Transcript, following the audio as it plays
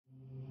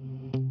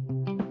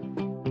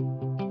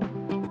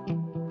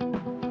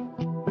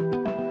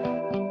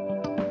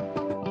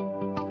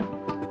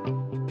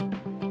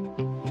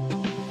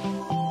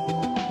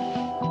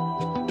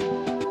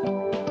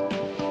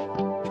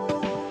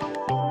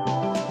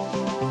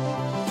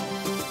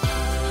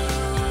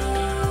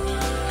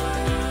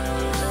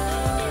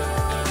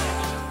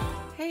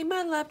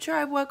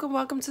tribe?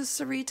 Welcome to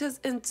Sarita's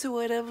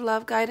Intuitive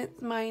Love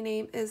Guidance. My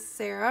name is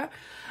Sarah,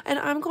 and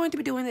I'm going to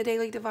be doing the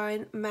daily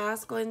divine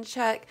masculine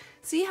check.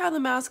 See how the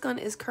masculine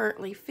is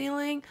currently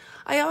feeling.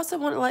 I also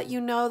want to let you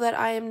know that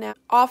I am now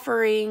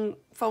offering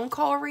phone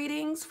call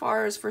readings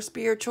for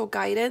spiritual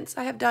guidance.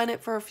 I have done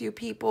it for a few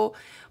people,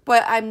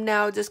 but I'm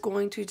now just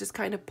going to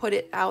kind of put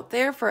it out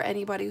there for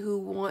anybody who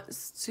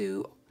wants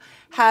to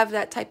have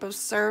that type of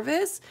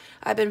service.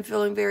 I've been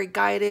feeling very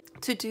guided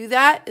to do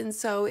that, and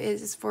so it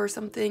is for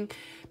something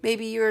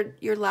maybe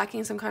you're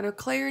lacking some kind of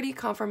clarity,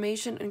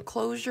 confirmation, and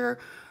closure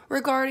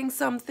regarding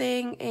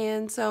something.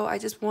 And so I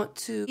just want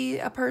to be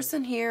a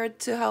person here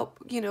to help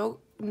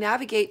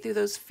navigate through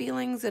those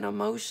feelings and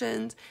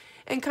emotions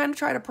and kind of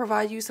try to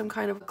provide you some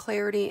kind of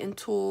clarity and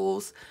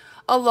tools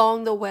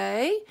along the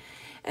way.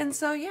 And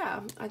so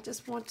yeah, I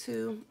just want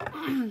to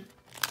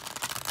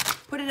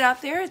put it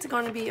out there. It's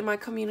going to be in my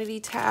community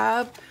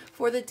tab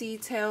for the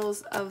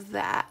details of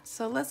that.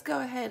 So let's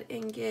go ahead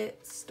and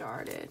get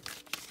started.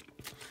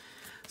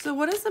 So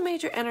what is the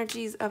major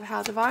energies of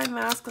how divine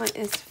masculine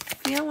is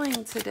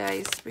feeling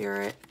today,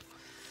 Spirit?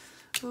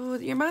 Ooh,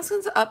 your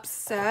masculine's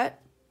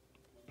upset,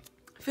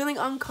 feeling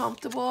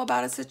uncomfortable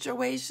about a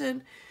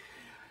situation.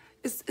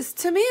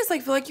 To me, it's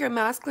like, feel like your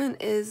masculine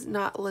is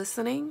not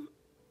listening,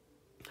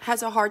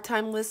 has a hard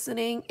time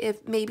listening.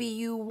 If maybe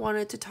you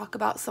wanted to talk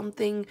about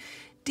something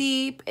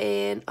deep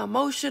and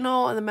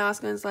emotional, and the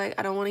masculine's like,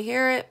 I don't want to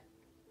hear it,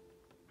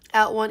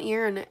 out one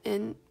ear and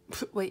in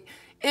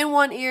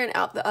one ear and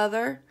out the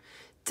other.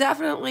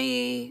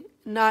 Definitely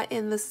not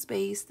in the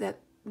space that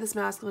this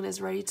masculine is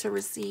ready to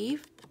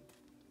receive,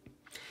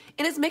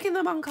 and it's making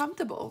them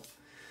uncomfortable.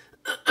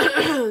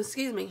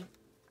 Excuse me.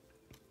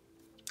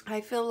 I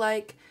feel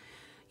like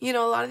a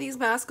lot of these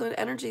masculine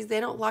energies,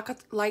 they don't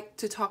like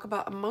to talk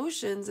about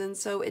emotions, and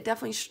so it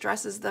definitely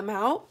stresses them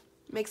out,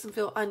 makes them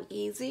feel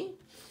uneasy.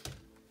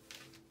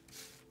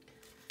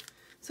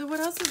 So what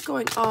else is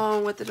going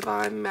on with the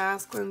divine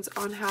masculines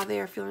on how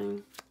they are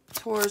feeling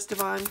towards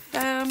divine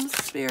femmes,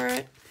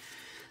 Spirit?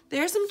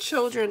 There's some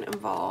children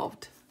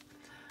involved.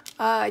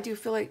 I do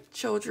feel like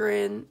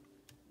children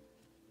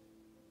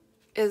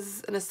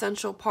is an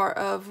essential part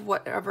of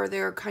whatever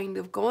they're kind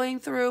of going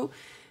through.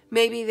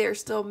 Maybe they're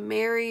still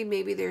married.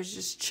 Maybe there's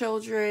just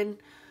children.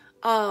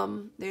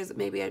 There's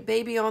maybe a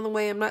baby on the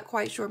way. I'm not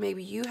quite sure.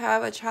 Maybe you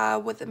have a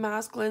child with the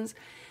masculines.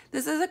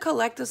 This is a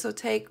collective, so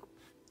take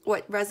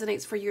what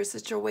resonates for your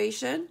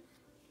situation.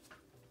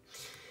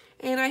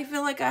 And I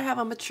feel like I have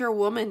a mature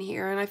woman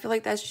here, and I feel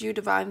like that's you,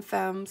 divine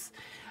femmes.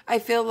 I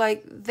feel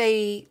like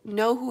they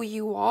know who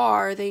you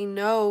are. They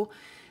know,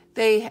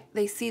 they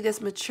see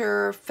this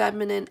mature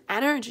feminine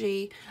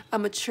energy, a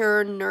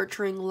mature,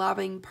 nurturing,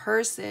 loving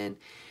person.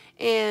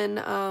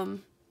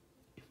 And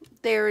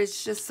there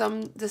is just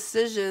some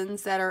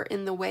decisions that are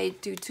in the way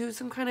due to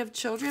some kind of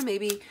children,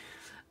 maybe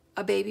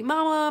a baby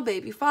mama,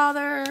 baby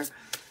father,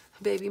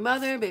 baby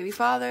mother, baby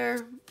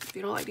father, if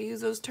you don't like to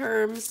use those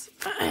terms.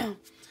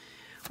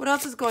 What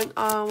else is going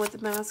on with the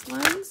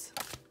masculines?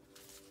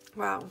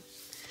 Wow.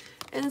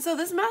 And so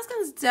this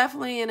masculine is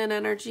definitely in an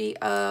energy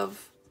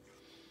of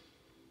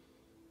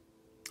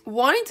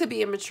wanting to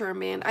be a mature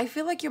man. I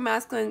feel like your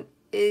masculine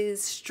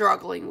is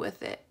struggling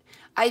with it.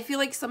 I feel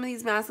like some of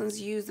these masculines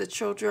use the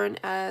children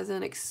as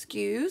an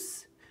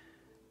excuse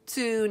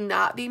to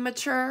not be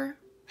mature,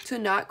 to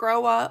not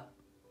grow up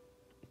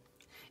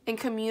and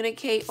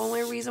communicate.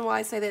 Only reason why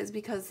I say that is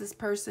because this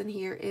person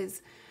here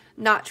is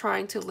not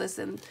trying to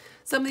listen.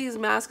 Some of these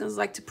masculines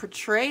like to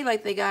portray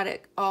like they got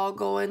it all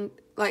going,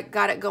 like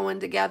got it going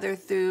together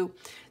through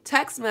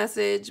text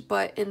message,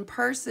 but in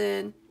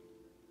person,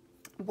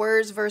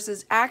 words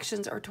versus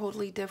actions are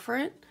totally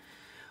different.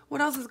 What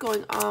else is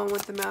going on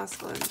with the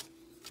masculine?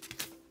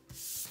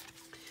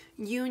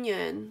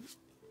 Union.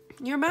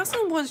 Your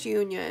masculine wants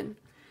union,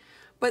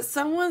 but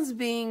someone's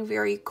being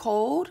very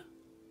cold.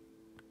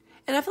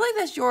 And I feel like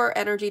that's your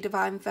energy,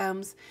 divine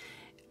femmes.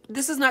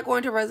 This is not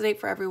going to resonate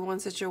for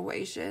everyone's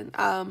situation.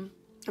 I'm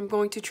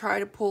going to try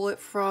to pull it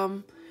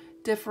from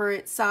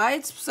different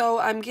sides. So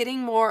I'm getting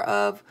more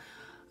of,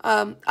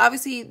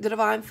 obviously the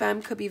divine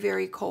femme could be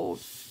very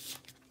cold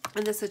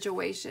in this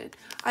situation.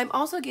 I'm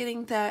also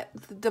getting that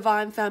the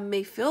divine femme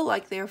may feel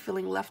like they're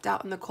feeling left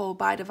out in the cold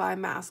by divine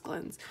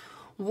masculines,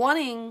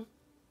 wanting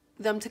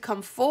them to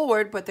come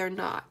forward, but they're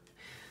not.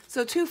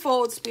 So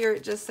twofold,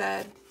 Spirit just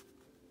said.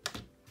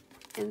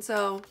 And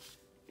so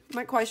I'm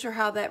not quite sure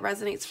how that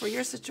resonates for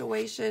your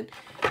situation,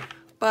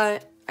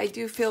 but I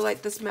do feel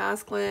like this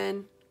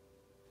masculine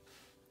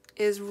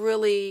is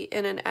really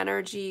in an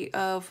energy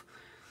of,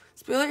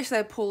 Spirit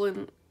said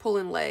pulling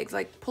legs,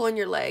 like pulling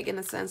your leg in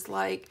a sense,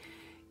 like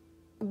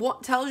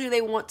what tells you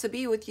they want to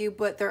be with you,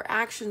 but their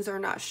actions are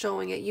not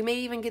showing it. You may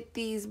even get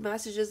these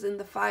messages in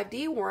the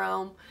 5D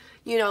realm,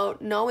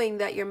 knowing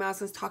that your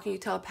masculine is talking to you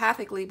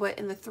telepathically, but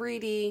in the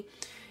 3D,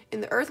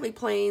 in the earthly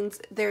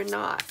planes, they're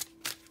not.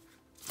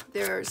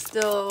 They're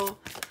still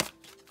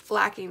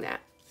lacking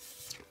that.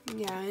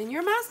 Yeah, and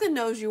your masculine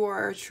knows you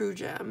are a true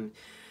gem.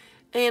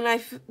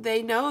 And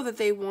they know that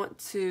they want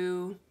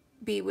to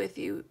be with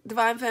you.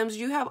 Divine Femmes,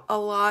 you have a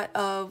lot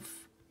of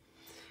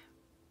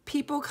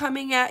people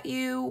coming at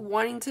you,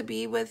 wanting to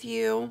be with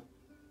you,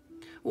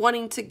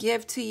 wanting to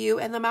give to you,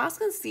 and the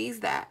masculine sees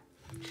that.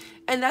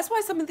 And that's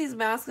why some of these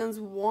masculines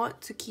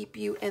want to keep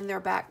you in their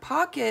back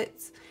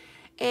pockets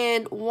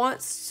and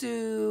wants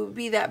to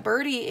be that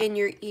birdie in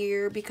your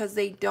ear because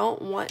they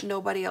don't want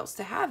nobody else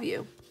to have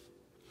you.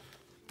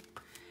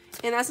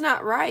 And that's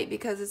not right,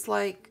 because it's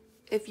like,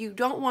 if you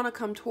don't want to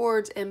come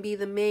towards and be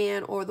the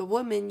man or the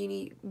woman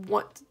you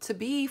want to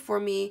be for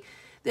me,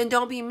 then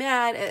don't be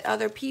mad at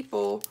other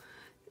people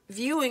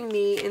viewing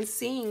me and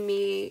seeing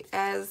me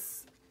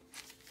as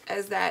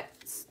that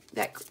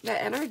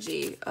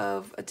energy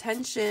of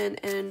attention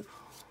and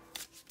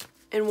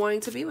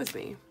wanting to be with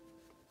me.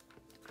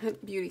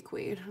 Beauty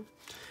queen.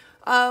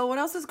 What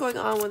else is going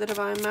on with the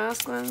divine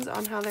masculines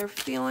on how they're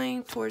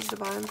feeling towards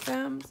divine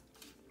femmes?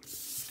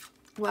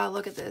 Wow,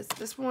 look at this.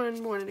 This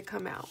one wanted to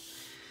come out.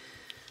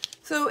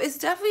 So it's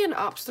definitely an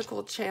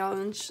obstacle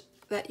challenge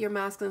that your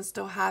masculine is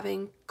still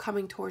having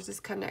coming towards this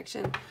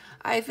connection.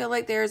 I feel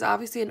like there's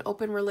obviously an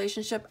open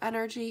relationship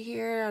energy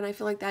here, and I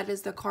feel like that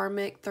is the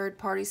karmic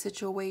third-party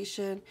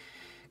situation.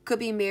 Could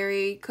be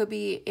married, could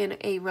be in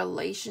a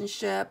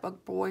relationship, a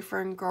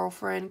boyfriend,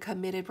 girlfriend,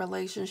 committed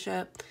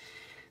relationship,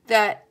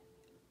 that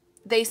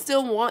they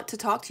still want to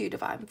talk to you,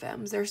 divine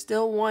femmes. They're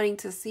still wanting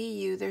to see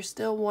you. They're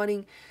still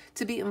wanting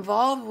to be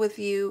involved with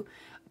you,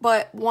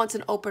 but wants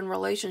an open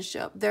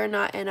relationship. They're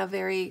not in a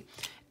very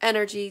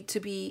energy to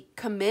be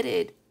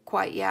committed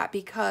quite yet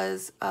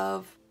because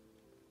of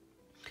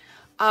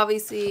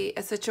obviously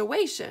a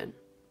situation.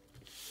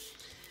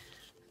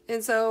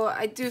 And so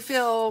I do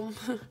feel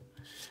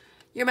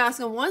your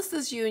masculine wants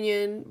this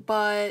union,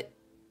 but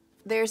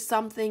there's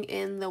something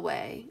in the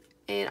way.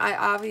 And I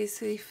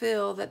obviously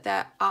feel that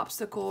that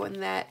obstacle and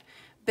that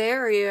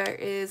barrier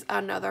is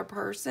another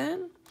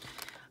person.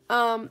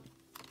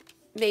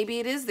 Maybe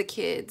it is the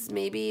kids.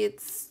 Maybe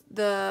it's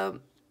the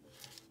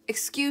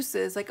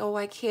excuses like, oh,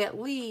 I can't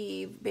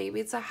leave. Maybe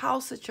it's a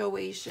house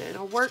situation,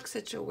 a work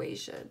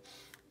situation.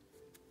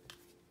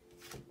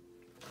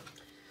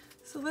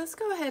 So let's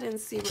go ahead and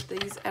see what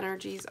these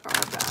energies are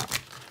about.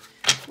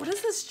 What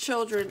is this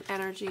children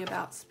energy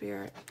about,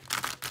 Spirit?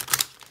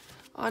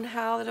 On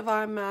how the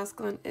divine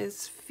masculine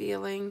is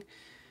feeling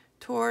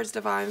towards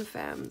divine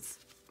femmes.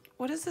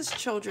 What is this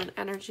children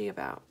energy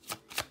about?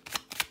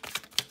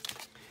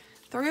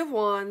 Three of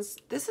Wands.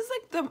 This is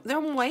like they're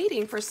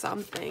waiting for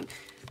something.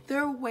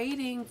 They're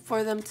waiting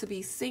for them to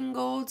be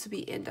single, to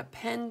be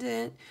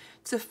independent,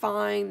 to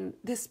find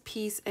this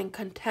peace and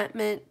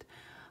contentment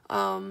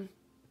and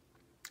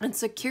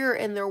secure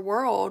in their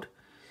world,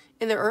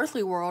 in their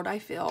earthly world, I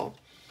feel.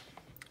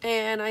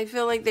 And I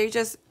feel like they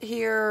just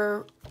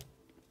here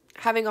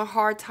having a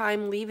hard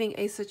time leaving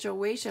a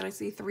situation. I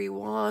see 3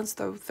 Wands,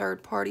 the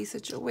third party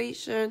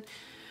situation.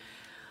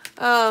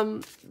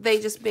 They may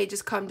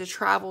just come to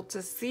travel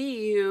to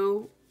see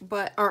you,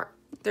 but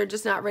they're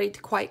just not ready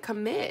to quite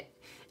commit.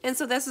 And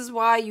so this is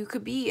why you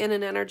could be in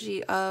an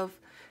energy of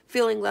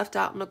feeling left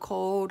out in the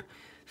cold,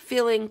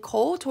 feeling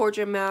cold towards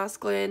your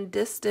masculine,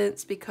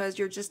 distance, because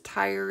you're just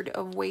tired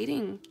of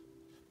waiting.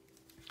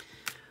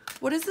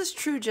 What is this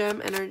true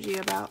gem energy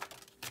about?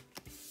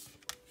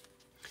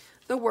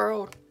 The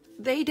world.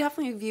 They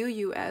definitely view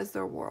you as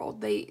their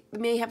world. They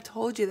may have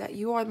told you that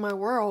you are my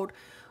world,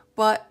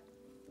 but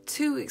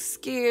too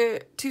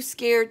scared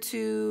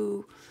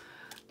to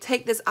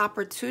take this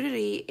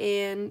opportunity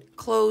and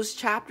close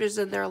chapters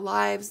in their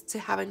lives to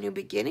have a new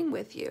beginning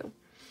with you.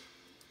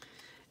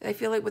 And I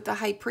feel like with the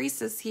High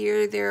Priestess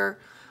here, they're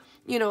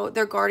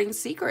guarding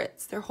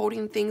secrets. They're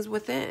holding things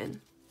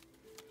within.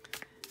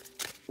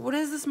 What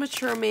is this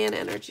mature man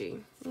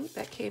energy? Ooh,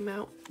 that came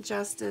out.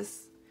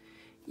 Justice.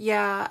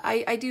 Yeah,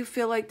 I do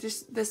feel like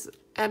this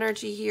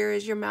energy here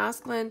is your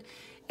masculine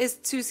is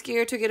too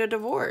scared to get a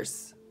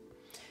divorce.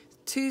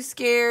 Too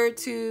scared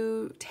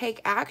to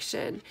take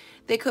action.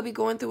 They could be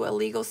going through a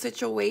legal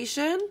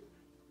situation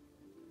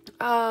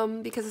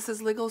because this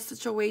is legal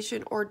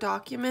situation or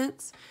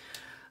documents.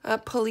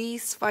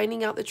 Police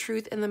finding out the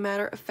truth in the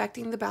matter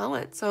affecting the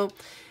balance. So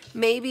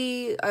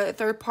maybe a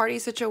third party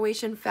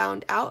situation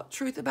found out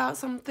truth about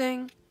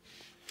something.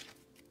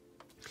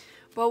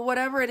 But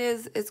whatever it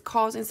is, it's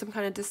causing some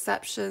kind of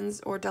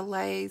deceptions or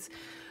delays.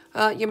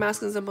 Your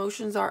masculine's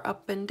emotions are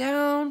up and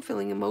down,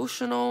 feeling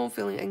emotional,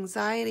 feeling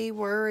anxiety,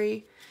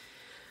 worry.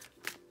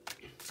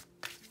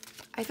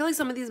 I feel like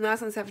some of these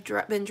masculines have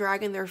been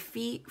dragging their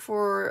feet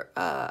for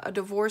a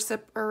divorce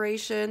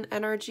separation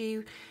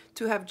energy,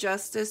 to have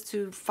justice,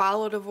 to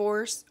file a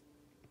divorce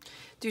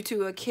due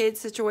to a kid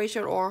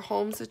situation or a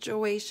home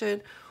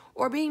situation,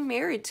 or being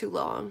married too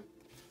long.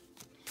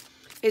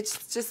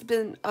 It's just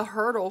been a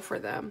hurdle for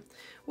them.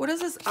 What is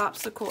this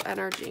obstacle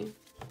energy?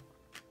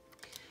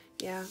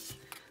 Yeah.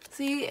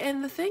 See,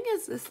 and the thing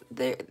is,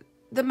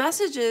 the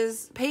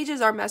messages,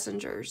 pages are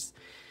messengers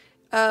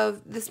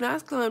of this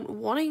masculine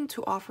wanting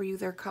to offer you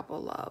their cup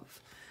of love.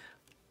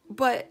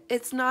 but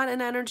it's not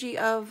an energy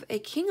of a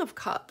King of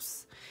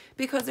Cups,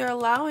 because they're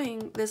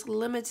allowing this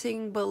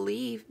limiting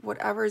belief,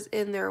 whatever's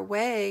in their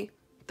way,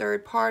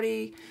 third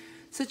party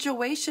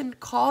situation,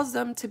 cause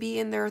them to be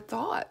in their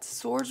thoughts.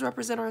 Swords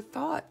represent our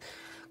thought,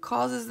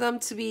 causes them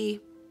to be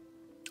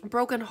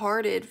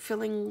brokenhearted,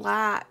 feeling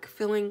lack,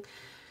 feeling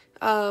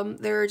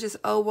they're just,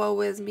 oh,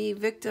 woe is me,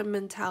 victim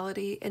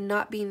mentality, and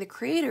not being the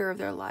creator of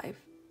their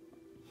life.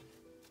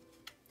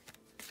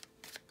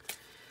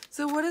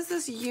 So what is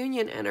this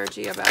union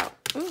energy about?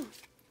 Ooh,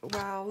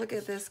 wow, look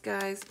at this,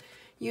 guys.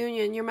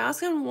 Union. Your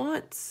masculine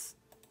wants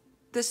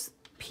this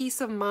peace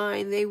of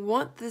mind. They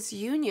want this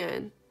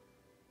union.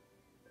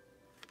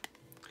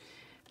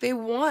 They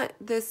want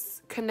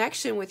this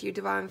connection with you,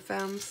 Divine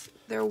Femmes.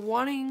 They're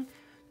wanting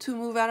to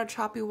move out of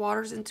choppy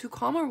waters into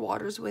calmer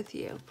waters with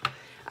you.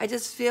 I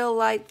just feel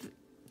like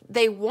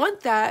they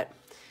want that,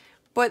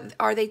 but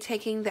are they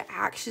taking the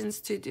actions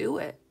to do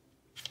it?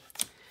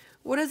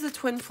 What is the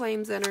twin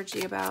flames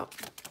energy about?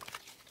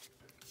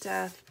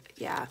 Death.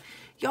 Yeah.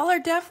 Y'all are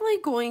definitely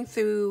going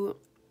through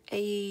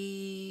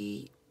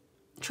a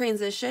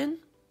transition,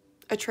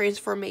 a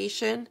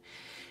transformation.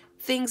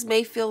 Things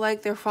may feel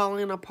like they're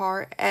falling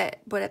apart,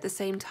 but at the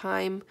same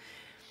time,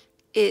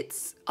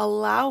 it's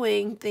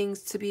allowing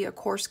things to be a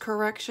course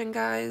correction,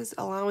 guys.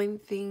 Allowing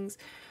things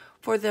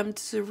for them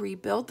to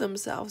rebuild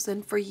themselves.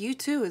 And for you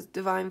too, as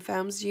Divine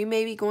Femmes, you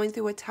may be going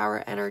through a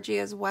Tower energy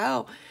as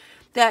well.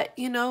 That,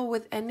 you know,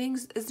 with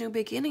endings is new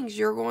beginnings,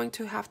 you're going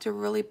to have to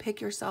really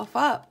pick yourself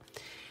up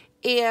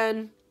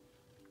and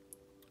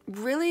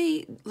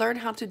really learn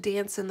how to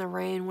dance in the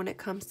rain when it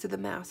comes to the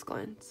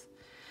masculines.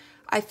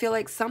 I feel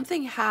like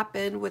something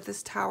happened with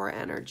this Tower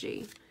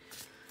energy.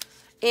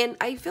 And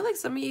I feel like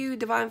some of you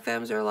Divine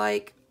Femmes are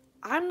like,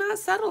 I'm not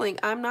settling.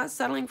 I'm not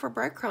settling for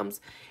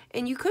breadcrumbs.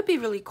 And you could be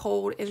really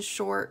cold and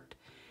short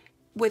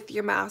with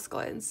your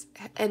masculines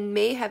and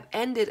may have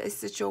ended a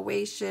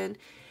situation.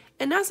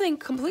 And not saying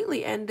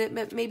completely ended,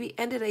 but maybe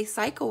ended a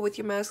cycle with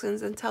your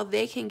masculines until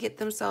they can get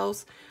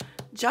themselves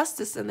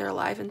justice in their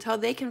life, until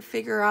they can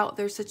figure out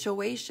their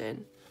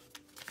situation.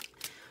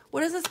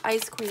 What is this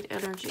Ice Queen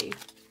energy?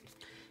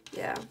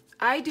 Yeah,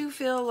 I do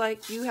feel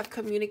like you have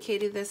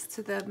communicated this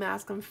to the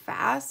masculine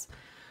fast.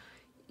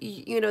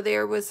 You know,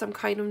 there was some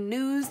kind of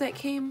news that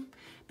came,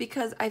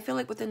 because I feel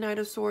like with the Knight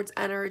of Swords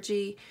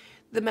energy,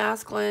 the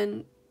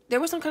masculine,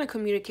 there was some kind of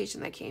communication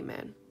that came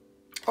in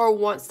or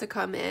wants to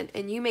come in,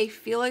 and you may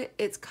feel it,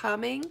 it's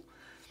coming.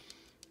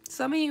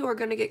 Some of you are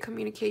going to get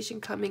communication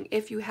coming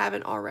if you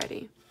haven't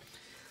already.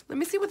 Let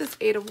me see what this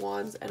Eight of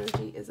Wands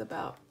energy is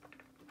about.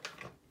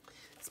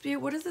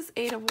 Spirit, what is this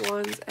Eight of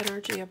Wands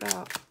energy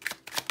about?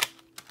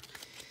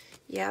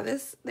 Yeah,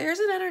 there's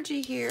an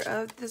energy here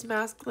of this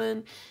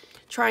masculine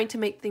trying to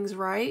make things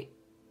right,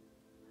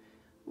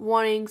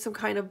 wanting some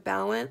kind of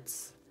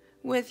balance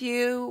with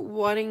you,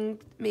 wanting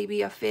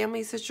maybe a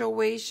family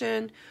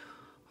situation,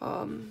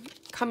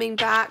 coming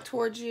back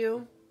towards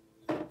you.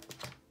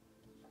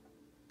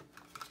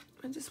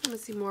 I just want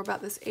to see more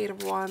about this Eight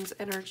of Wands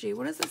energy.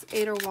 What is this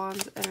Eight of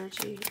Wands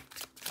energy?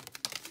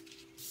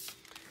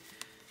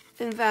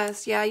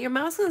 Invest. Yeah, your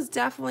masculine is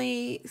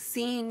definitely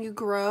seeing you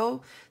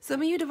grow.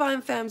 Some of you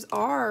Divine Femmes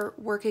are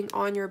working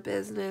on your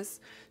business,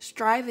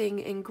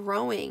 striving and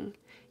growing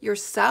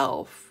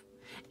yourself.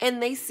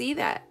 And they see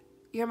that.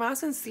 Your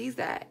masculine sees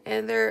that.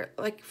 And they're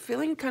like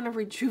feeling kind of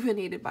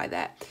rejuvenated by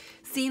that.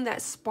 Seeing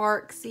that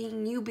spark,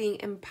 seeing you being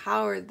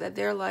empowered, that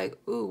they're like,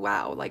 ooh,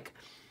 wow, like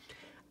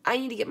I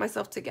need to get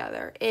myself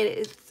together.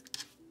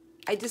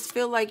 I just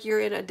feel like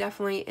you're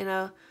definitely in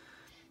a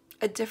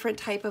different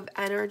type of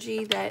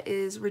energy that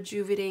is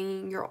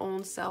rejuvenating your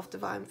own self,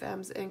 Divine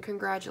Femmes, and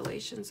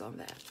congratulations on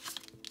that.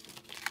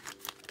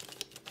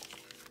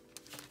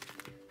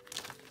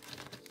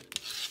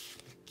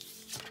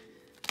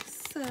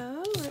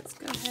 So let's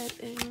go ahead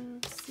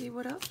and see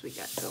what else we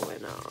got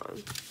going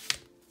on.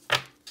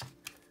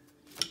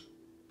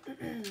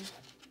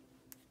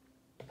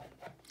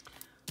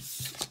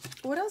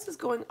 What else is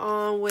going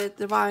on with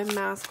Divine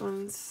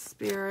Masculine's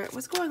spirit?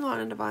 What's going on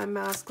in Divine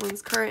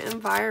Masculine's current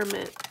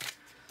environment?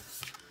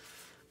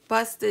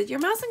 Busted. Your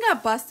masculine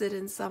got busted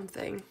in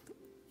something.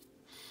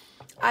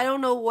 I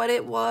don't know what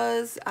it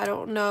was. I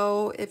don't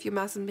know if your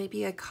masculine may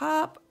be a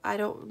cop. I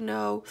don't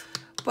know.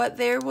 But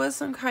there was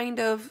some kind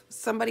of,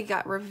 somebody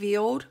got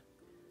revealed.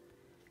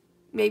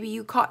 Maybe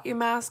you caught your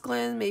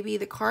masculine. Maybe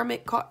the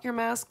Karmic caught your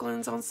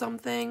masculines on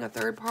something, a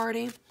third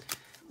party.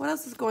 What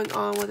else is going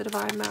on with the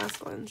Divine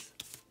Masculines?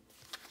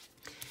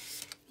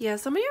 Yeah,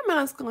 some of your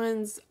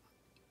masculines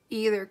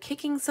either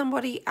kicking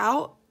somebody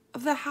out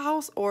of the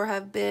house or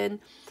have been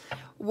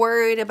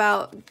worried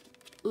about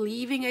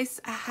leaving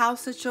a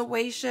house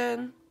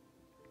situation,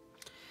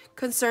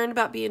 concerned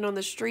about being on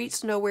the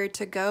streets, nowhere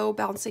to go,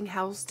 bouncing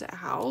house to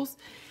house.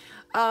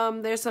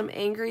 There's some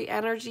angry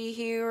energy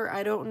here.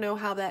 I don't know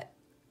how that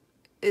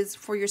is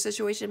for your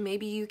situation.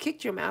 Maybe you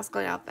kicked your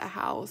masculine out the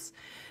house.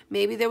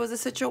 Maybe there was a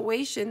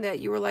situation that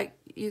you were like,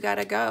 you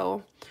gotta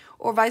go.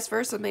 Or vice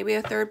versa, maybe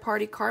a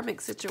third-party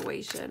karmic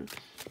situation.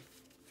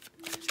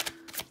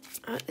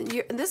 And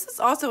this is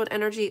also an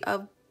energy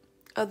of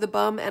of the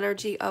bum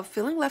energy of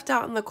feeling left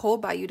out in the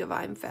cold by you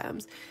divine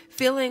femmes,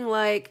 feeling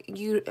like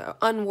you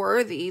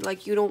unworthy,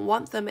 like you don't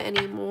want them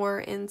anymore.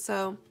 And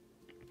so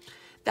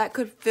that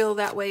could feel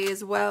that way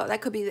as well.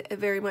 That could be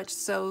very much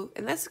so.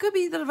 And this could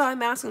be the divine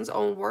masculine's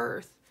own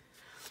worth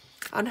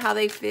on how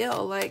they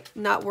feel like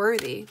not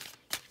worthy.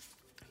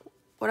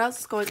 What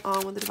else is going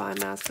on with the divine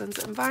masculine's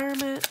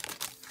environment?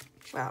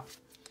 Wow.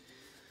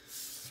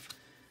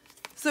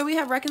 So we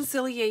have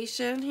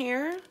reconciliation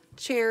here,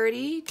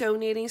 charity,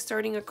 donating,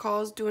 starting a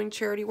cause, doing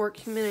charity work,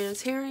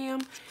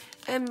 humanitarian,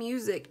 and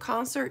music,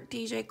 concert,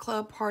 DJ,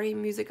 club, party,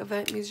 music,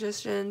 event,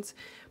 musicians,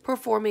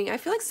 performing. I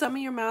feel like some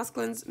of your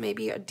masculines may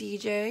be a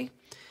DJ,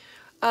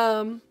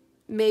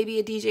 maybe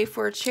a DJ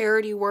for a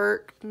charity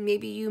work.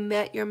 Maybe you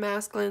met your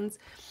masculines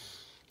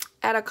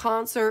at a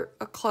concert,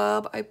 a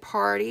club, a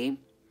party.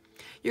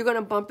 You're going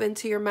to bump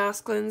into your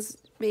masculines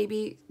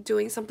maybe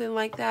doing something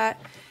like that.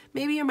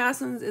 Maybe your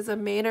masculine is a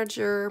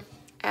manager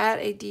at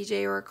a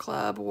DJ or a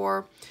club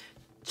or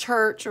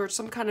church or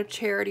some kind of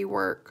charity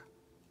work.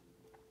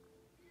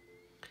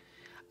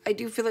 I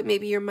do feel like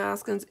maybe your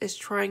masculine is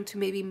trying to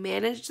maybe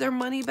manage their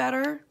money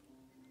better.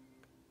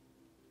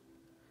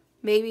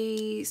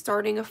 Maybe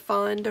starting a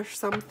fund or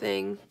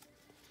something.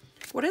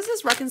 What is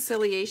this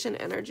reconciliation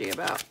energy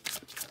about?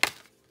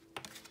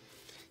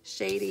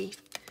 Shady.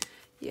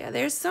 Yeah,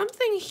 there's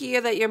something here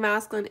that your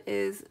masculine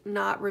is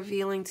not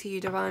revealing to you,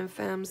 divine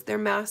femmes. They're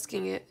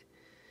masking it.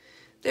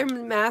 They're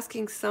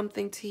masking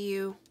something to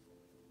you.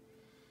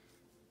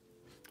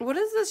 What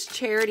is this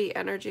charity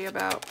energy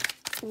about?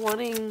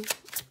 Wanting...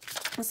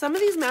 Some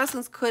of these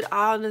masculines could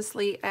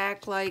honestly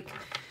act like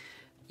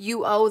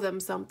you owe them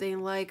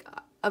something, like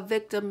a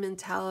victim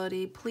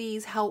mentality.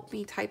 Please help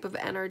me type of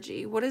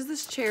energy. What is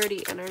this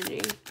charity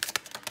energy?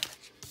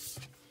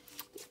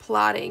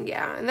 Plotting,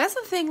 yeah. And that's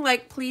the thing,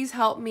 like, please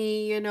help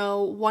me, you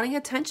know, wanting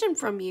attention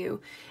from you.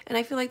 And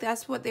I feel like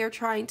that's what they're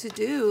trying to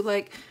do.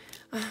 Like,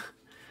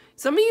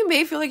 some of you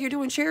may feel like you're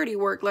doing charity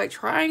work, like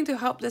trying to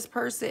help this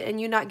person and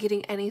you're not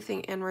getting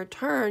anything in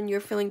return. You're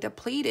feeling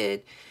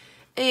depleted.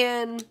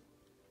 And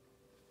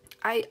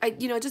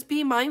you know, just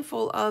be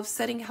mindful of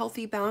setting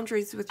healthy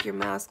boundaries with your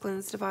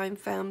masculines, divine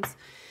femmes.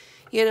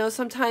 You know,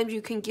 sometimes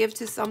you can give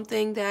to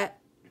something that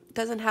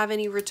doesn't have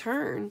any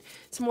return.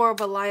 It's more of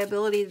a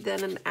liability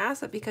than an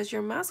asset because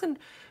your masculine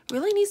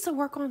really needs to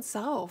work on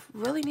self.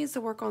 Really needs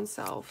to work on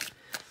self.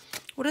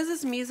 What is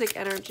this music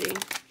energy?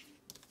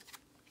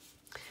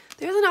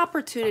 There's an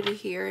opportunity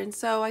here. And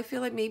so I feel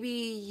like maybe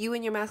you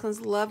and your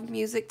masculines love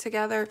music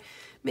together.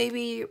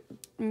 Maybe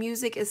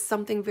music is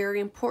something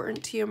very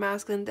important to your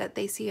masculine that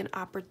they see an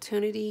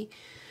opportunity.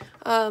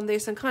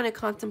 There's some kind of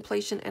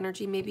contemplation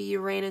energy. Maybe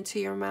you ran into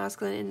your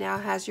masculine and now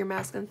has your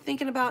masculine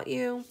thinking about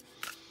you.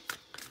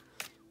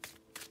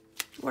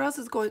 What else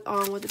is going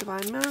on with the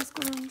divine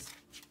masculines?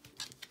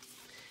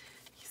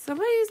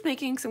 Somebody's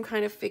making some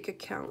kind of fake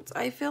accounts.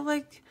 I feel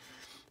like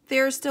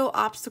there are still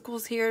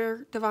obstacles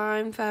here,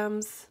 divine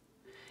femmes,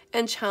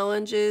 and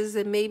challenges,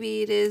 and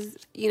maybe it is,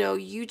 you know,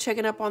 you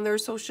checking up on their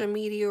social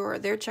media or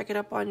they're checking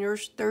up on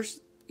yours,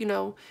 you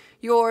know,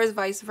 yours,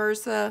 vice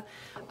versa.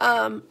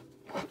 And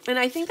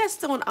I think that's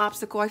still an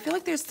obstacle. I feel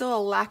like there's still a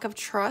lack of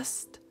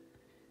trust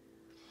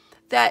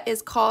that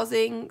is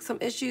causing some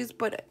issues,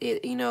 but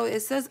it, you know, it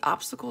says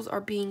obstacles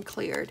are being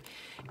cleared.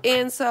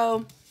 And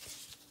so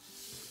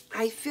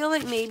I feel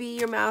like maybe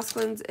your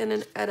masculine's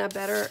in a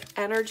better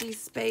energy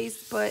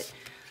space, but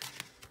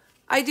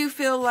I do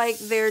feel like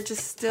they're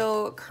just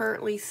still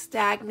currently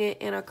stagnant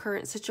in a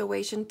current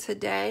situation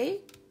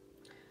today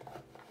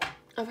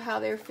of how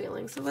they're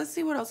feeling. So let's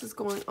see what else is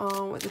going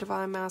on with the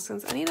divine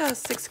masculines. I need a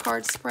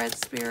 6-card spread,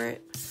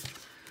 Spirit.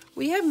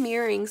 We have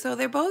mirroring. So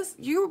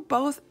you're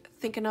both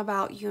thinking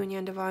about you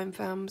and divine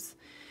femmes.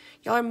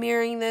 Y'all are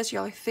mirroring this.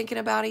 Y'all are thinking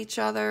about each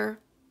other.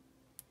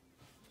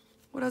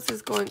 What else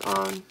is going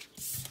on?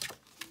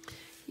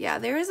 Yeah,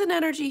 there is an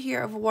energy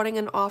here of wanting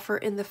an offer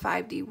in the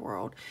 5D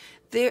world.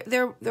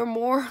 They're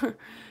more,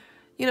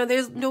 you know,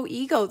 there's no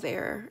ego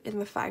there in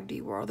the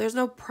 5D world. There's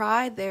no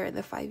pride there in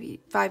the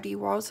 5D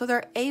world. So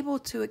they're able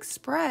to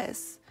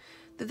express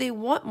that they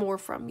want more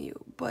from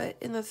you. But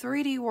in the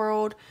 3D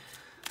world,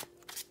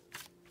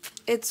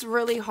 it's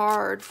really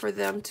hard for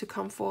them to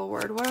come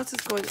forward. What else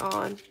is going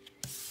on?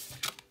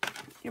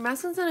 Your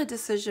masculine's in a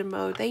decision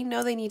mode. They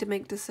know they need to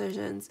make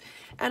decisions.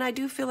 And I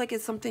do feel like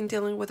it's something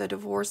dealing with a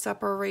divorce,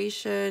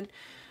 separation,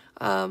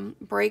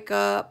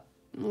 breakup,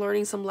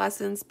 learning some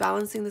lessons,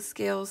 balancing the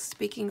scales,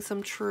 speaking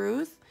some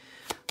truth.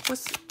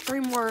 What's 3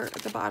 more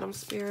at the bottom,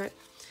 Spirit?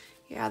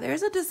 Yeah,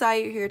 there's a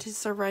desire here to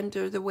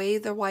surrender, to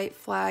wave the white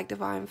flag,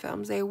 divine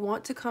femmes. They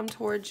want to come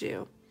towards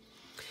you.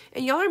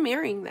 And y'all are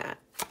mirroring that.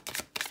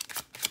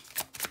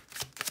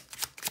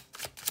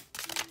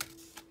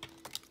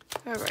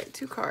 All right,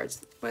 2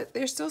 cards. But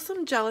there's still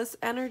some jealous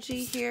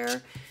energy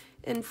here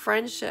in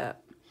friendship.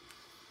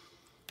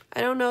 I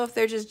don't know if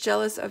they're just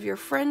jealous of your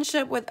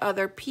friendship with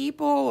other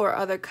people or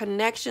other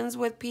connections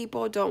with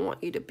people. Don't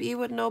want you to be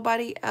with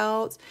nobody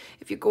else.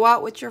 If you go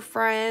out with your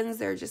friends,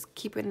 they're just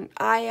keeping an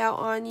eye out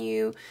on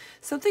you.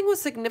 Something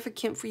was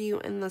significant for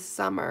you in the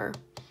summer.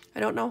 I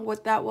don't know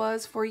what that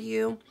was for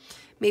you.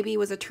 Maybe it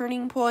was a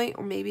turning point,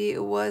 or maybe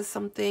it was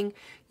something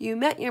you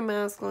met your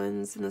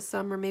masculines in the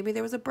summer. Maybe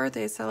there was a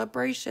birthday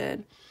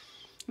celebration.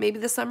 Maybe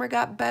the summer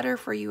got better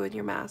for you and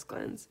your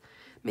masculines.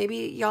 Maybe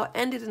y'all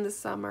ended in the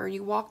summer and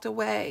you walked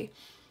away.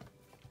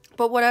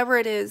 But whatever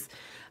it is,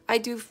 I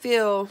do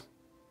feel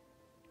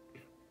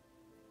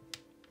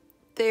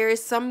there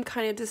is some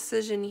kind of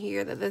decision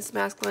here that this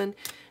masculine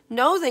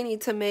knows they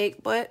need to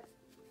make, but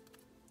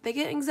they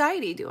get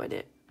anxiety doing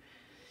it.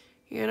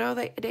 You know,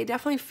 they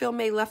definitely feel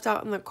maybe left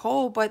out in the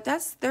cold, but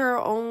that's their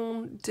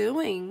own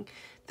doing.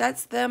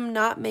 That's them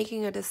not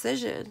making a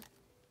decision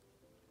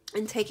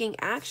and taking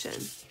action.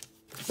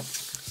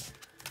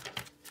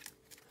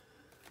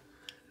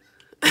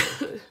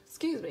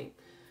 Excuse me.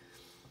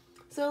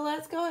 So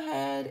let's go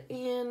ahead,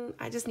 and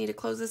I just need to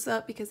close this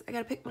up because I got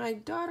to pick my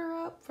daughter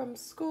up from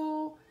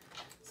school.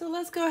 So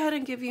let's go ahead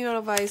and give you an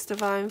advice,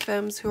 Divine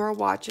Femmes who are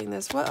watching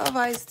this. What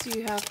advice do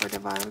you have for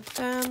Divine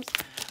Femmes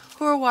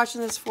who are watching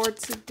this for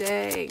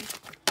today?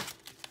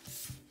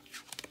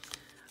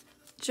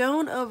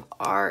 Joan of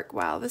Arc.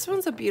 Wow, this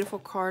one's a beautiful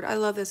card. I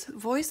love this.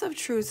 Voice of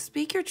truth.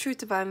 Speak your truth,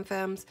 Divine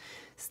Femmes.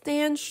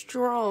 Stand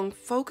strong.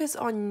 Focus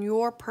on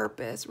your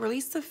purpose.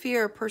 Release the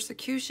fear of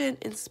persecution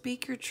and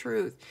speak your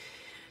truth.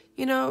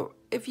 You know,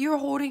 if you're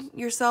holding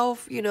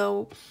yourself, you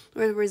know,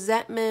 with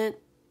resentment,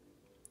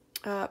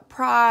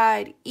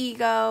 pride,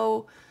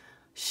 ego,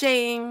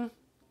 shame,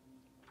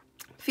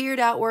 fear,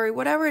 doubt, worry,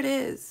 whatever it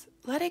is,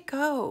 let it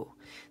go.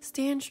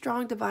 Stand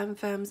strong, Divine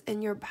Femmes,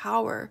 in your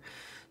power.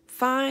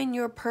 Find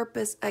your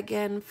purpose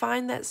again.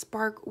 Find that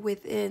spark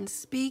within.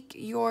 Speak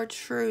your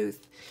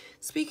truth.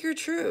 Speak your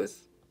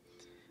truth.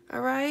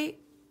 All right?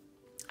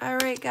 All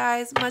right,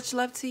 guys. Much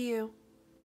love to you.